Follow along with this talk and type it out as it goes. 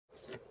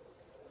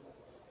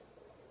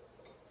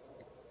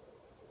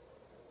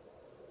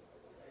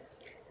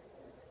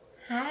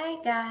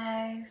Hi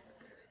guys.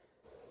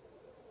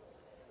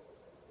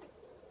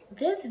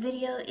 This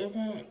video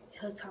isn't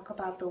to talk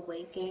about the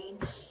weight gain.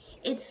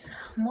 It's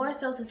more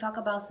so to talk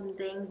about some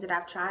things that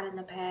I've tried in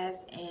the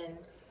past, and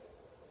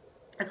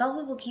a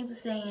couple people keep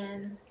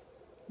saying,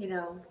 you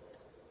know,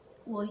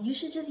 well, you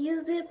should just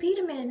use the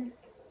Epitamin.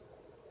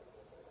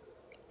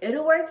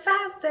 It'll work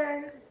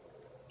faster.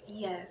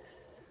 Yes,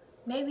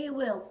 maybe it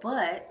will,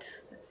 but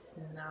that's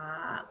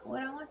not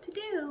what I want to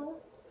do.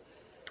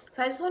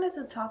 So I just wanted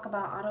to talk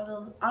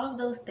about all of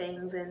those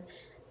things and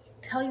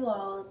tell you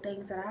all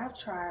things that I've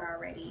tried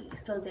already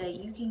so that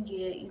you can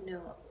get,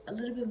 a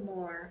little bit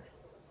more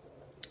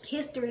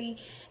history,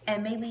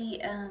 and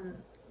maybe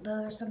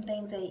those are some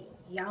things that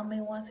y'all may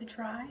want to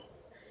try.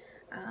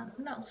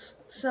 Who knows?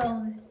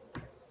 So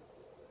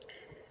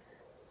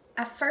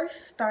I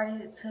first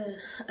started to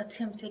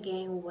attempt to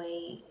gain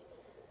weight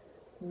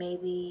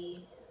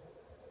maybe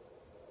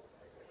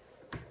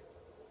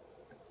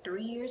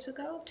 3 years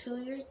ago,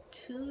 2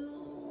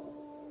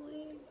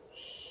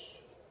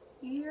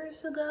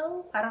 years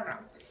ago. I don't know.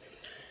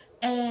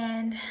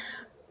 And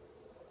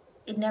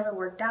it never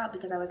worked out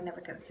because I was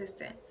never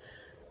consistent.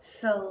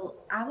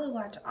 So I would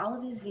watch all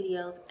of these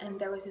videos, and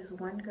there was this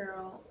one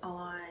girl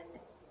on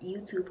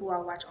YouTube who I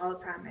watch all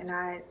the time, and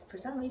for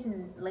some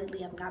reason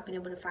lately, have not been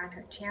able to find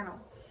her channel.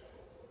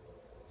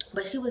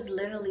 But she was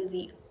literally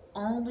the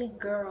only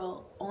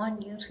girl on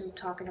YouTube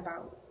talking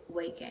about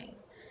weight gain.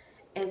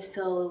 And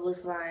so it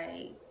was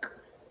like,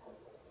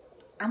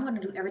 I'm gonna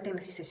do everything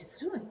that she said she's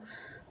doing.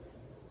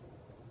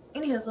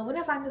 Anywho, so when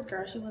I find this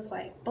girl, she was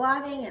like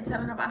blogging and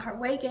telling about her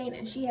weight gain,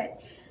 and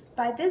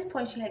by this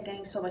point she had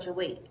gained so much of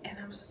weight, and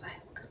I was just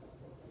like,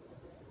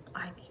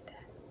 I need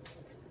that.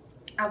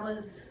 I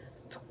was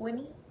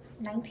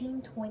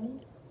 19, 20,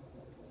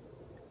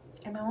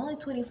 and I'm only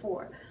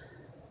 24.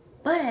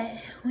 But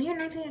when you're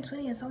 19 or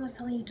 20 and someone's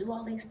telling you do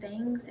all these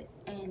things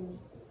and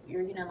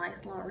you're getting a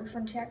nice little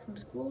refund check from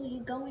school,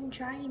 you go and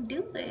try and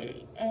do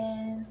it,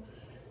 and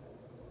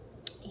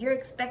you're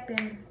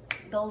expecting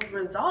those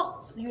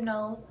results.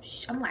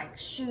 I'm like,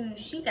 shoot,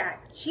 she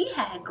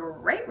had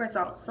great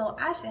results, so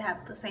I should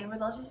have the same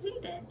results as she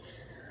did.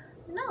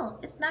 No,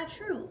 it's not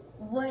true.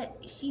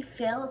 What she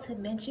failed to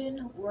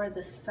mention were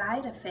the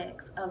side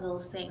effects of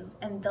those things,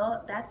 and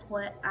that's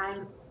what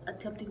I'm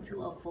attempting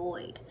to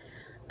avoid.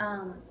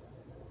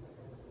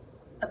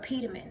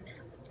 Epitamin.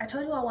 I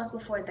told you all once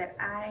before that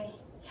I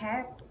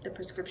had the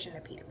prescription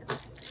Epitamin.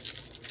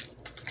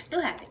 I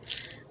still have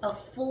it, a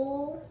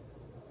full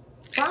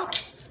bottle.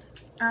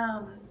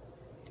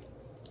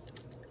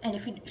 And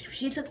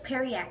she took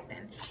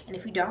Periactin, and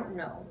if you don't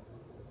know,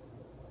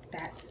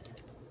 that's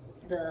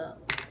the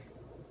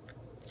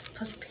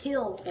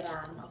pill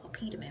form of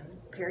Epitamin,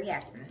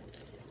 Periactin.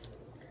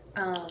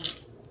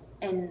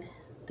 And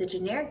the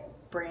generic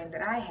brand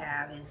that I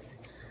have is,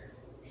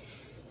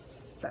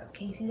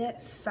 can you see that?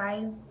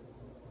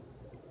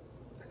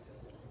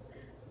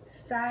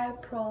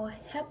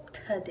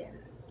 Cyproheptadine,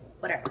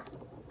 whatever.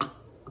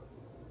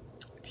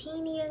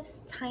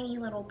 Teeniest tiny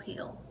little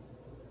pill.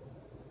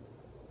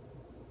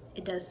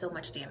 It does so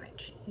much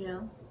damage,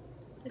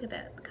 Look at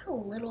that. Look how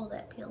little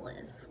that pill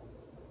is.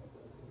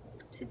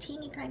 It's a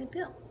teeny tiny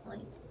pill.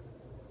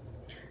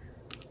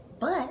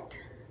 But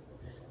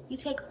you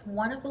take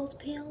one of those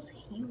pills,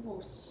 you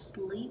will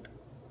sleep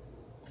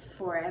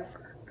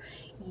forever.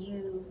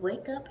 You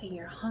wake up and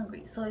you're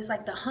hungry. So it's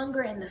like the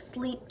hunger and the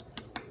sleep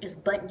is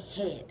butting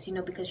heads,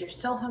 because you're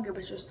so hungry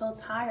but you're so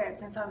tired.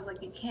 Sometimes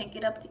like you can't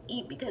get up to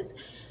eat because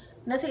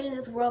nothing in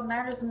this world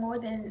matters more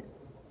than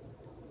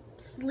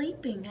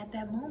sleeping at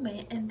that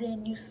moment. And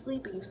then you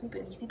sleep and you sleep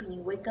and you sleep and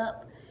you wake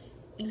up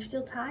and you're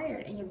still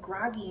tired and you're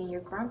groggy and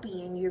you're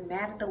grumpy and you're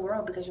mad at the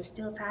world because you're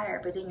still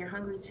tired, but then you're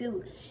hungry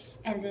too.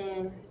 And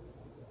then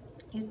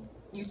you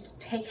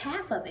take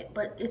half of it,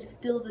 but it's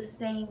still the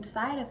same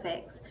side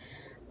effects.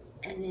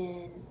 And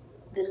then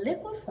the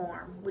liquid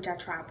form, which I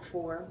tried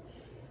before,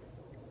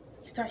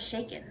 you start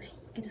shaking.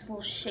 Get this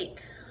little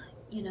shake,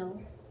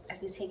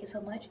 after you take it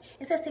so much.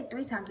 It says take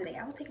 3 times a day.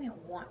 I was taking it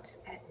once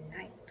at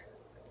night.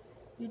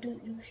 You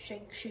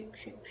shake, shake,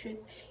 shake,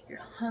 shake. You're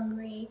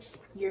hungry.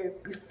 You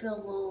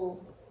feel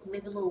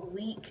maybe a little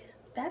weak.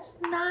 That's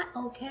not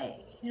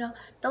okay.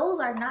 Those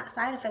are not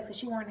side effects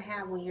that you want to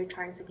have when you're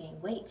trying to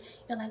gain weight.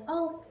 You're like,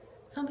 oh,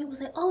 some people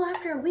say, oh,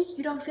 after a week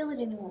you don't feel it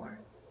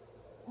anymore.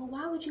 Well,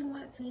 why would you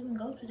want to even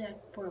go through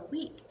that for a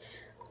week?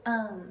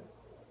 I'm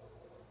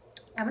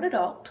an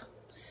adult,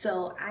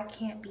 so I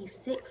can't be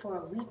sick for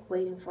a week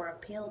waiting for a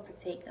pill to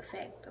take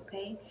effect,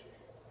 okay?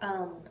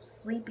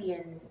 Sleepy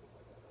and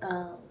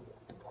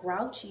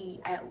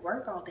grouchy at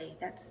work all day.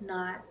 That's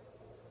not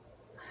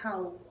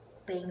how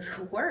things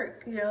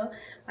work,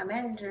 My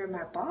manager and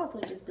my boss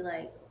would just be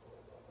like,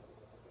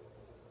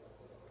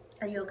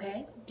 are you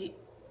okay?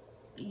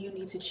 You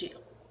need to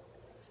chill.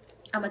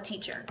 I'm a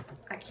teacher.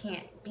 I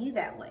can't be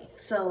that way.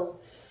 So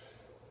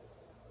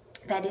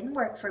that didn't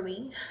work for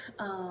me.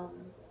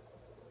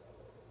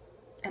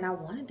 And I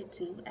wanted it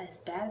to, as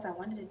bad as I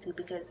wanted it to,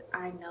 because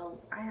I know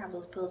I have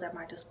those pills at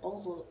my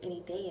disposal any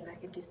day and I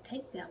can just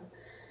take them.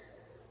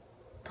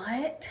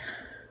 But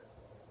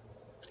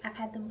I've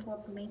had them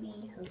for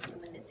maybe, let me see,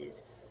 when did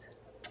this?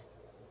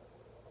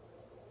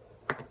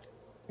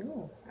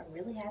 Ooh, I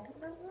really had them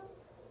that long?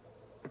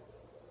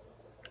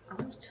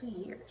 Almost 2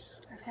 years.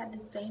 I've had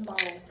the same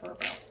bottle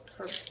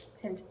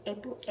since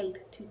April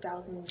 8th,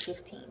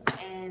 2015,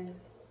 and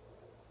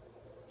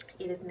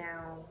it is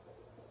now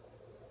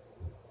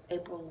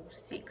April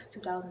 6th,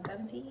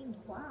 2017.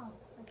 Wow,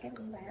 I can't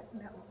believe I had them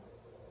that long.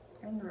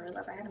 I didn't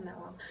realize I had them that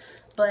long.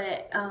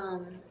 But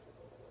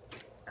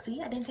so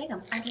yeah, I didn't take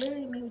them. I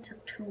literally maybe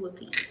took 2 of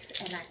these,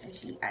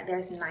 and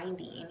there's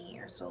 90 in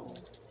here. So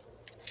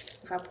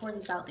if I pour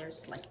these out,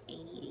 there's like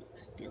 88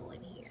 still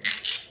in here.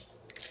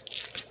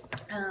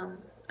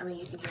 I mean,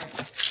 you can hear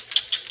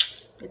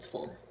it. It's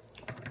full.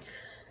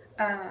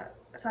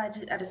 So I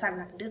decided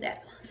not to do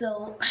that.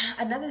 So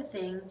another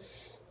thing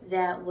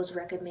that was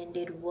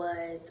recommended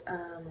was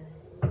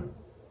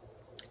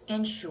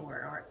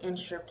Ensure or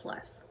Ensure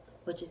Plus,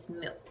 which is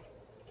milk.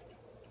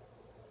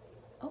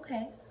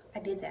 Okay, I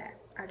did that.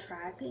 I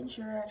tried the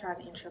Ensure, I tried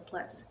the Ensure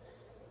Plus.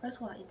 First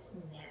of all, it's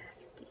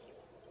nasty.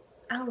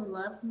 I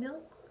love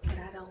milk, but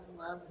I don't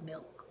love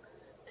milk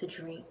to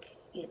drink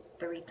it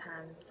 3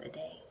 times a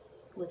day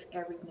with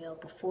every meal,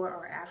 before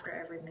or after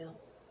every meal.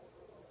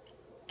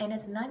 And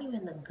it's not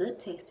even the good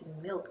tasting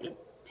milk. It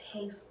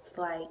tastes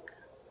like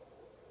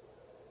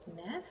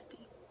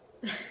nasty.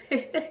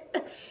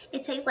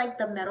 It tastes like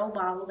the metal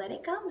bottle that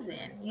it comes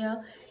in, you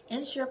know.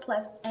 Ensure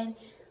Plus, and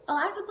a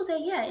lot of people say,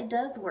 yeah, it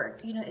does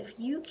work. You know, if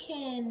you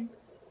can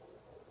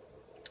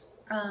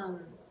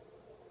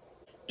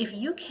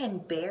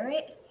bear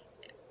it,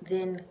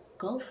 then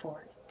go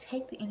for it.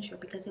 Take the Ensure,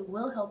 because it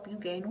will help you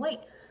gain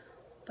weight.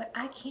 But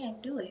I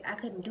can't do it. I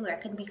couldn't do it. I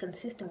couldn't be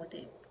consistent with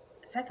it.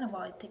 Second of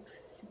all, it's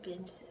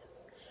expensive.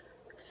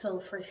 So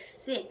for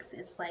 6,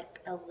 it's like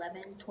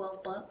 11,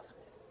 12 bucks.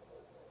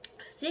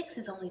 6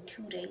 is only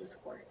 2 days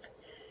worth.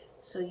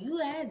 So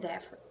you add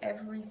that for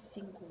every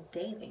single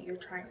day that you're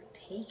trying to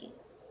take it.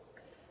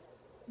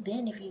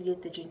 Then if you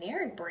get the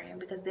generic brand,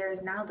 because there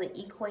is now the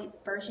Equate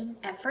version.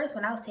 At first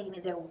when I was taking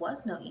it, there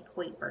was no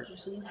Equate version.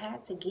 So you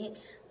had to get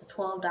the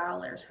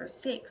 $12 for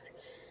 6.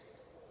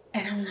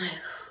 And I'm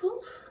like,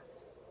 whew.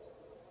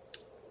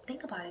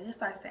 Think about it. It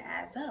starts to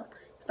add up.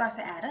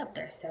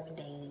 There's 7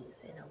 days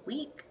in a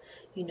week.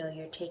 You know,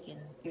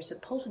 you're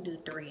supposed to do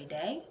 3 a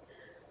day.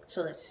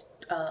 So it's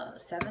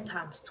 7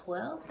 times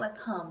 12. Like,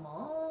 come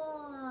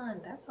on.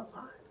 That's a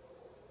lot.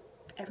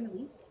 Every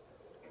week.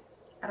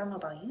 I don't know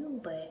about you,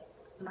 but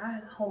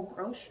my whole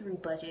grocery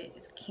budget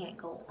can't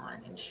go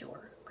on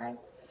Ensure, okay?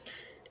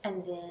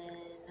 And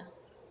then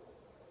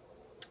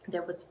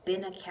there was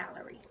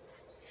Benecalorie.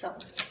 So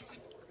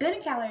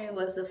Benecalorie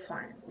was the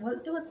fun.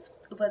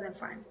 It wasn't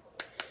fun.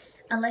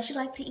 Unless you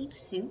like to eat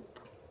soup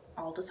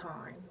all the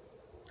time.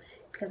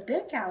 Because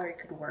Benecalorie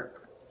could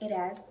work. It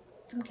adds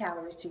some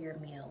calories to your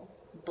meal,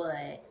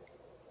 but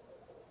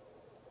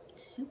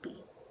it's soupy.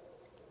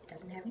 It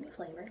doesn't have any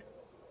flavor.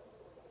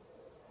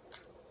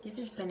 This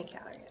is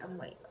Benecalorie. I'm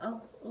like,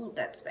 oh, ooh,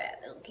 that's bad.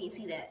 Oh, can you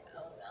see that?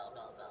 Oh,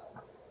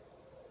 no.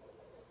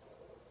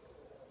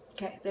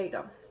 Okay, there you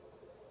go.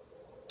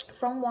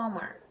 From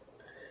Walmart.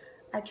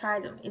 I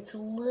tried them. It's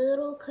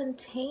little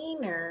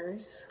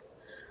containers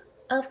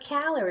of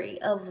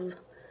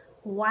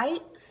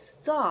white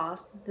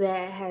sauce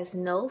that has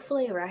no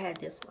flavor. I had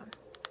this one.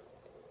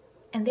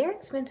 And they're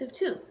expensive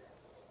too.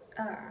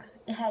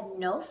 It had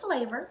no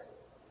flavor.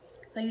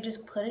 So you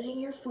just put it in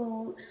your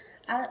food.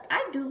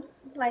 I do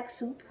like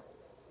soup,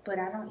 but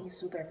I don't eat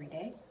soup every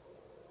day.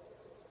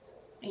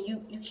 And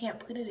you can't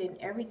put it in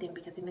everything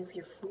because it makes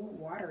your food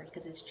watery,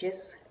 because it's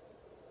just,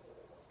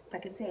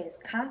 like it says,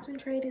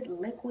 concentrated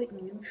liquid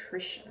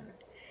nutrition.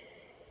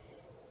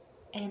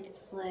 And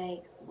it's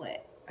like,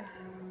 what? How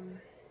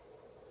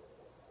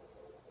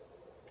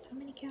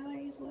many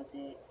calories was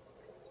it?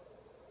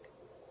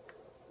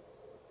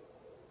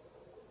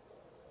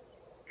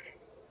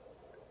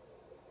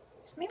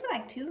 It's maybe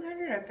like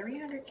 200 or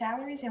 300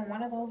 calories in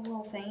one of those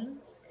little things.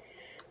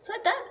 So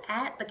it does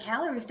add the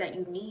calories that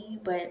you need,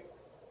 but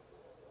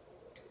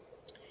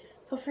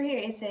so for here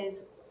it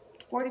says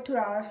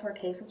 $42 for a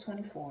case of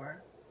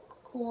 24.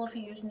 Cool if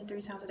you're using it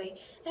 3 times a day.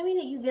 I mean,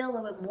 you get a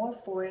little bit more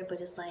for it, but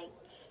it's like,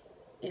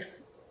 if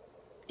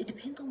it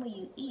depends on what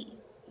you eat.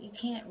 You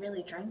can't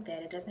really drink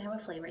that. It doesn't have a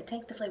flavor. It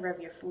takes the flavor of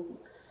your food.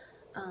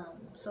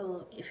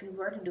 So if you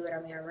were to do it,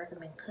 I mean, I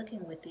recommend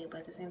cooking with it,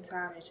 but at the same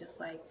time, it's just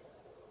like,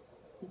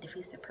 it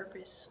defeats the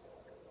purpose.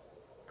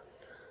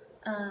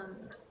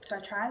 So I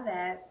tried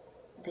that,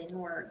 didn't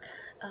work.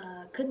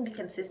 Couldn't be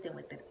consistent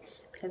with it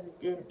because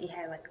it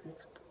had like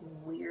this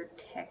weird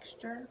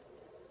texture.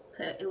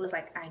 So it was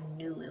like I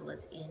knew it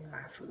was in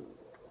my food.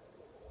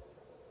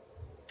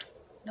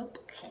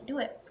 Nope, can't do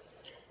it.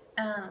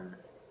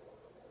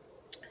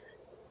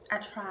 I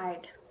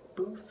tried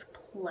Boost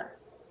Plus.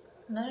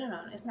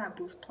 No, it's not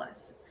Boost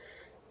Plus.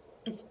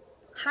 It's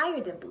higher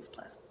than Boost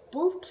Plus.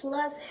 Boost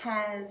Plus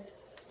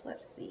has,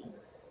 let's see.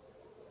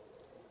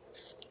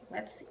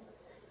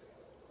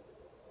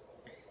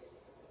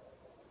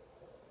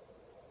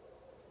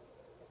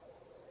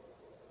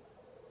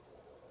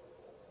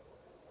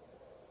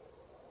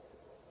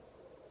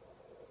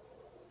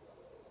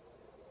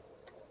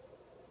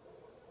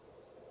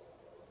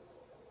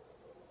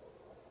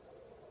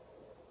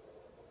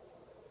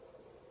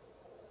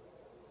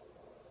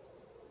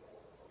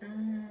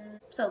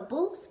 So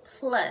Boost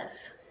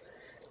Plus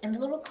in the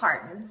little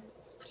carton,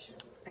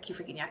 I keep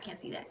forgetting y'all can't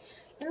see that.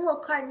 In the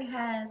little carton it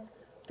has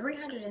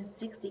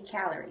 360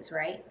 calories,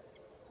 right?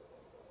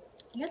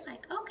 You're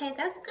like, okay,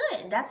 that's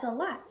good. That's a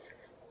lot.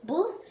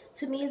 Boost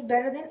to me is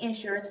better than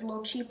Ensure. It's a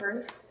little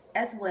cheaper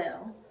as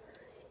well.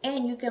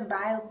 And you can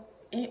buy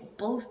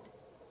Boost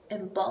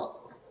in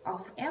bulk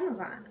off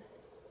Amazon.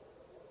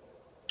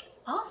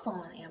 Also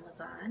on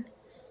Amazon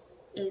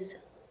is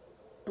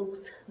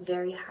Boost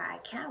Very High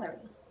Calorie,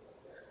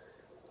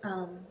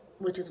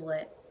 which is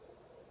what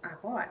I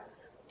bought.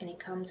 And it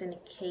comes in a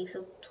case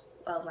of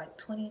like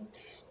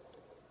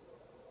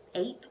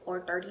 28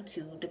 or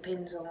 32,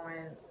 depends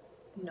on,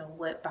 you know,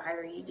 what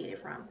buyer you get it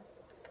from.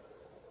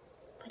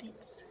 But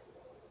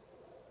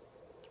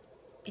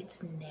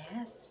it's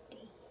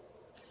nasty.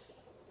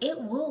 It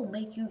will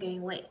make you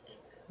gain weight.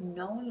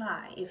 No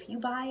lie. If you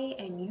buy it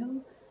and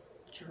you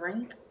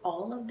drink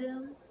all of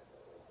them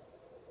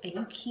and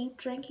you keep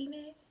drinking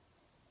it,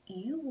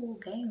 you will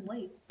gain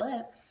weight,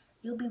 but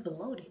you'll be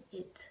bloated.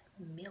 It's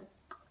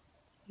milk.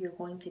 You're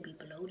going to be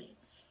bloated.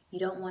 You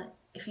don't want,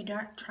 if you're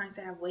not trying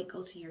to have weight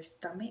go to your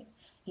stomach,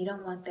 you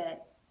don't want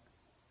that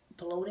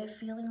bloated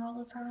feeling all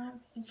the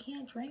time. You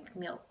can't drink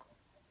milk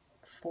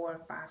 4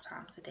 and 5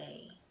 times a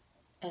day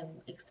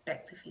and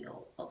expect to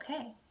feel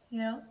okay, you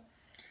know?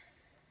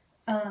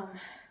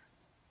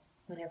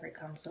 Whenever it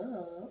comes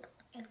up,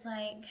 it's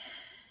like,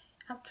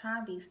 I've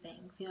tried these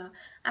things, you know,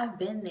 I've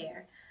been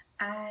there.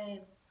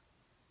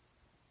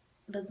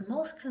 The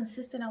most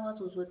consistent I was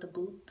with the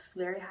Boost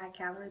Very High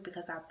Calorie,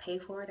 because I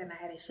paid for it and I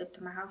had it shipped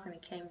to my house and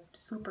it came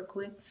super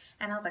quick.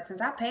 And I was like, since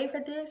I paid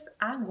for this,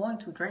 I'm going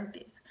to drink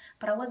this.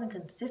 But I wasn't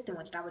consistent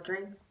with it. I would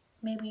drink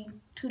maybe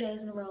 2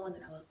 days in a row and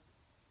then I would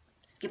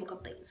skip a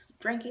couple days.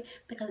 Drink it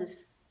because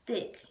it's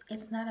thick.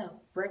 It's not a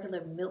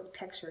regular milk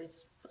texture.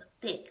 It's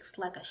thick. It's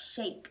like a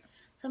shake.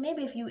 So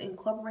maybe if you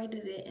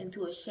incorporated it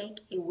into a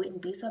shake, it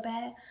wouldn't be so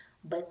bad.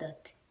 But the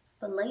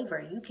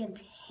flavor, you can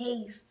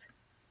taste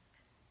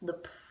the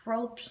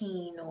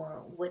protein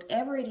or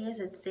whatever it is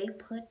that they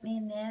put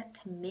in that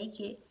to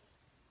make it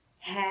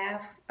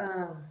have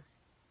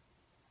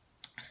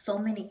so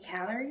many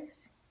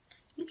calories.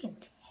 You can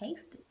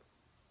taste it.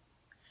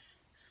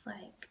 It's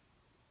like,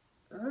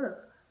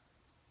 ugh.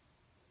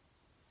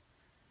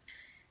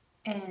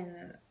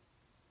 And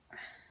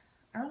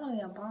I don't know,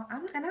 y'all. I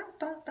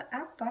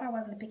thought I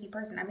wasn't a picky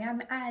person. I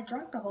mean, I had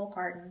drunk the whole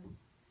carton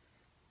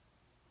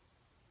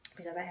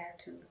because I had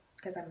to,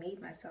 because I made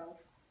myself.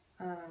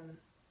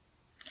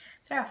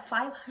 There are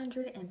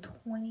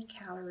 520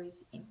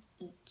 calories in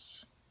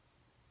each.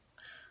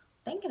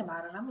 Thinking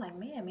about it, I'm like,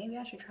 man, maybe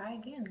I should try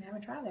again. I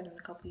haven't tried that in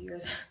a couple of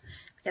years.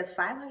 Because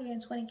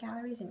 520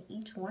 calories in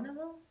each one of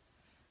them,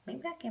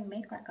 maybe I can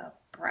make like a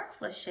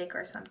breakfast shake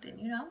or something,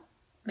 you know?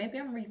 Maybe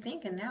I'm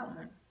rethinking that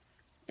one.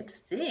 It's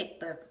thick,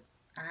 but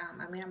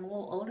I mean, I'm a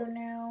little older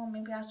now.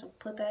 Maybe I should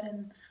put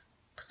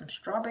some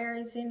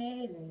strawberries in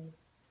it and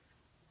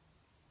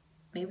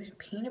maybe some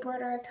peanut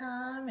butter at a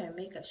time and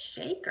make a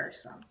shake or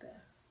something.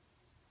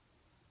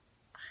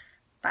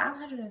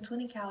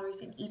 520 calories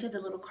in each of the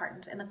little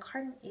cartons. And the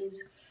carton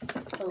is,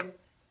 so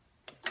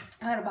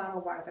I had a bottle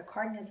of water. The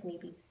carton is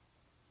maybe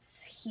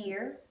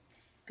here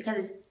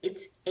because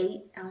it's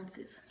 8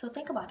 ounces. So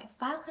think about it.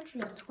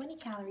 520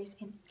 calories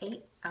in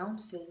 8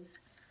 ounces.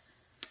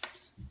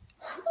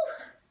 Whew.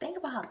 Think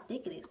about how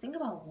thick it is. Think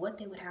about what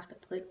they would have to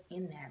put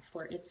in that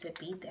for it to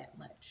be that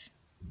much.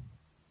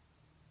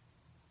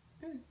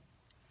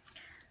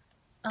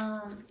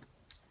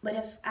 But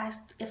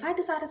if I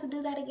decided to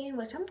do that again,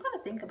 which I'm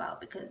gonna think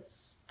about,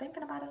 because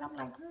thinking about it, I'm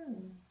like,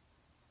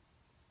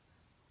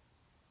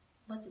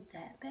 was it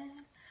that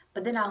bad?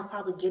 But then I'll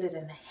probably get it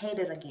and hate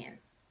it again.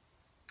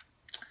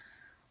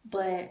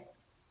 But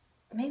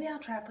maybe I'll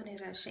try putting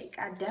it in a shake.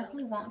 I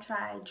definitely won't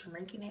try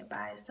drinking it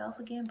by itself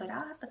again, but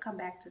I'll have to come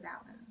back to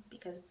that one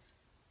because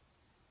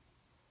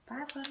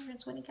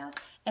 520 calories,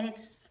 and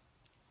it's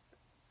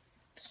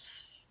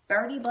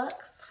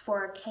 $30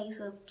 for a case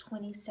of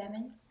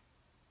 27.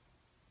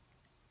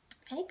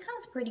 And it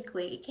comes pretty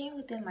quick. It came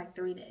within like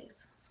 3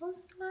 days. So it's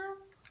not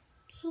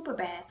super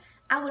bad.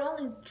 I would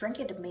only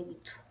drink it maybe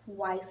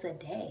twice a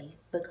day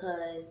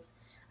because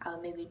I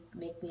would maybe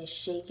make me a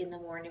shake in the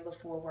morning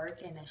before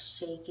work and a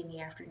shake in the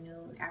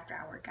afternoon after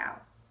I work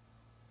out.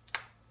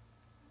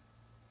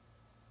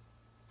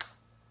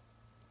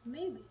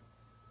 Maybe.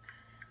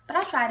 But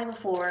I tried it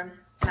before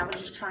and I was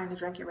just trying to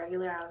drink it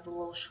regular out of the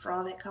little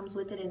straw that comes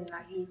with it, and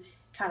like you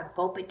try to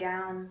gulp it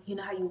down. You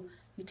know how you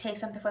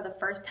taste something for the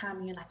first time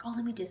and you're like, oh,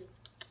 let me just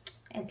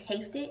and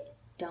taste it.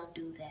 Don't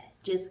do that.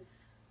 Just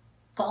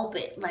gulp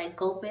it, like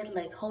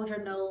hold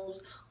your nose,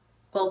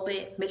 gulp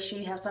it. Make sure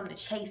you have something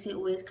to chase it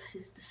with because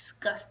it's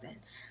disgusting.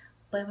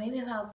 But maybe if I